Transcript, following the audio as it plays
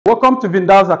Welcome to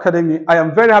VINDAL'S Academy. I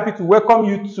am very happy to welcome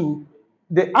you to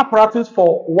the apparatus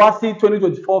for WAEC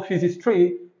 2024 Physics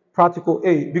 3 Practical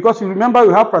A. Because you remember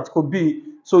we have Practical B,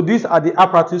 so these are the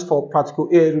apparatus for Practical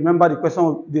A. Remember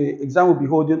the exam will be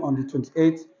holding on the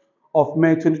 28th of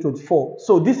May 2024.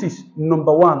 So this is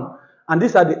number 1, and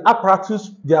these are the apparatus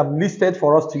they have listed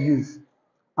for us to use.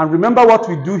 And remember what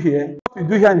we do here. What we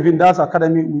do here in VINDAL'S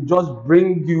Academy, we just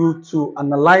bring you to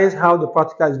analyze how the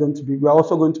practical is going to be. We are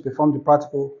also going to perform the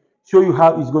practical, show you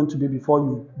how it's going to be before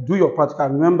you do your practical.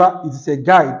 Remember, it is a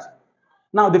guide.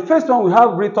 Now, the first one, we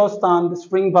have rator stand,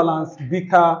 spring balance,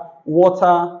 beaker,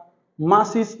 water,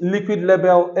 masses, liquid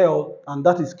label L, and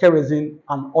that is kerosene,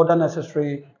 and other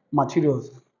necessary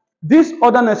materials. These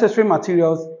other necessary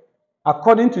materials,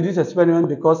 according to this experiment,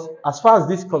 because as far as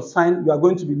this is concerned, we are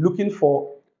going to be looking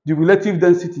for the relative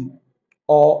density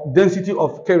or density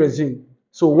of kerosene.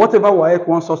 So whatever WAEC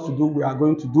wants us to do, we are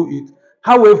going to do it.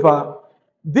 However,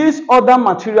 these other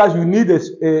materials, you need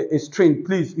a string.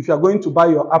 Please, if you are going to buy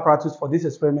your apparatus for this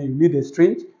experiment, you need a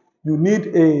string. You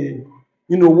need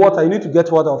water. You need to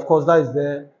get water, of course, that is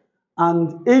there.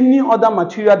 And any other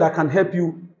material that can help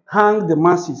you hang the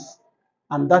masses.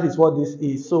 And that is what this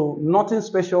is. So nothing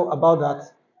special about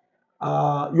that.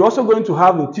 You're also going to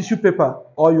have a tissue paper,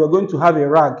 or you're going to have a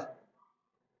rag.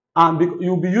 And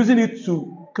you'll be using it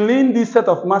to clean this set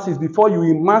of masses before you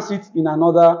immerse it in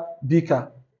another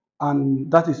beaker. And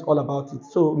that is all about it.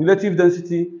 So relative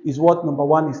density is what number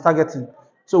 1 is targeting.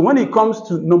 So when it comes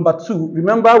to number 2,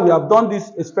 remember we have done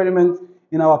this experiment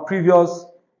in our previous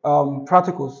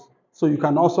practicals. So you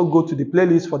can also go to the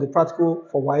playlist for the practical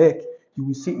for WAEC. You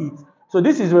will see it. So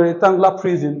this is a rectangular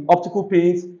prism, optical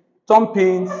pins, thumb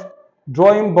pins,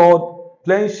 drawing board,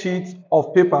 plain sheets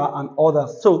of paper, and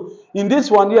others. So in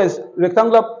this one, yes,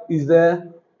 rectangular is there.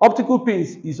 Optical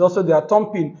pins is also there.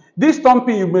 Thumb pin. This thumb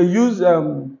pin you may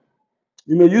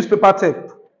use paper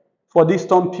tape for this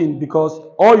thumb pin, because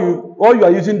all you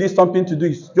are using this thumb pin to do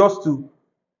is just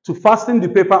to fasten the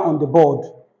paper on the board.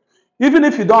 Even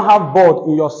if you don't have board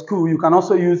in your school, you can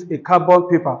also use a cardboard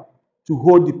paper to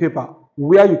hold the paper,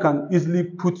 where you can easily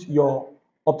put your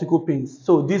optical pins.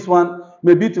 So this one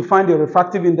may be to find the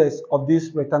refractive index of this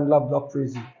rectangular block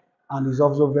prism, and is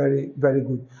also very, very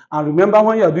good. And remember,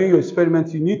 when you are doing your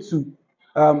experiment, you need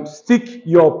to stick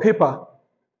your paper,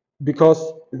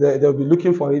 because they'll be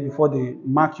looking for it before they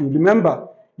mark you. Remember,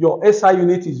 your SI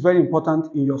unit is very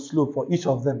important in your slope for each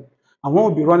of them. And when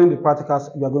we'll be running the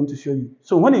practicals, we are going to show you.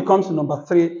 So when it comes to number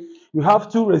 3, you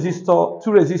have two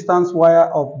resistance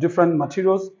wire of different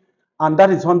materials, and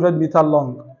that is 100 meter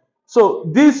long.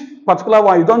 So this particular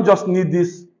one, you don't just need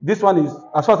this. This one is,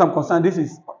 as far as I'm concerned, this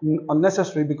is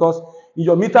unnecessary, because in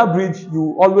your meter bridge,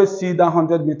 you always see that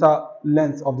 100 meter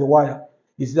length of the wire.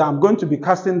 Is that I'm going to be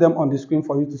casting them on the screen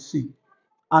for you to see.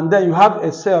 And then you have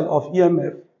a cell of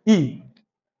EMF, E.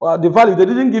 The value, they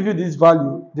didn't give you this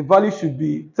value. The value should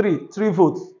be 3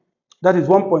 volts. That is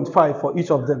 1.5 for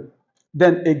each of them.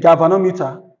 Then a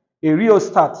galvanometer, a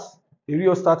rheostat. A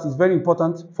rheostat is very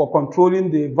important for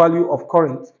controlling the value of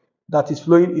current that is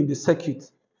flowing in the circuit.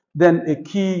 Then a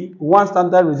key, 1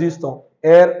 standard resistor,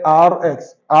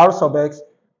 RX, R sub X,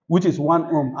 which is 1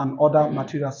 ohm, and other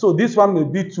materials. So this one may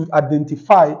be to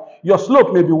identify, your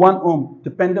slope may be 1 ohm,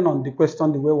 depending on the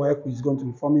question, the way WAEC is going to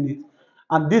be forming it.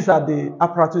 And these are the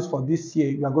apparatus for this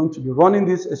year. We are going to be running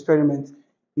this experiment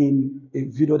in a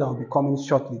video that will be coming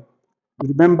shortly.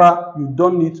 Remember, you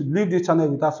don't need to leave this channel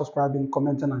without subscribing,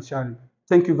 commenting, and sharing.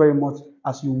 Thank you very much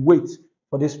as you wait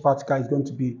for this practical. It's going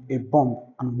to be a bomb,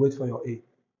 and wait for your A.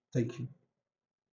 Thank you.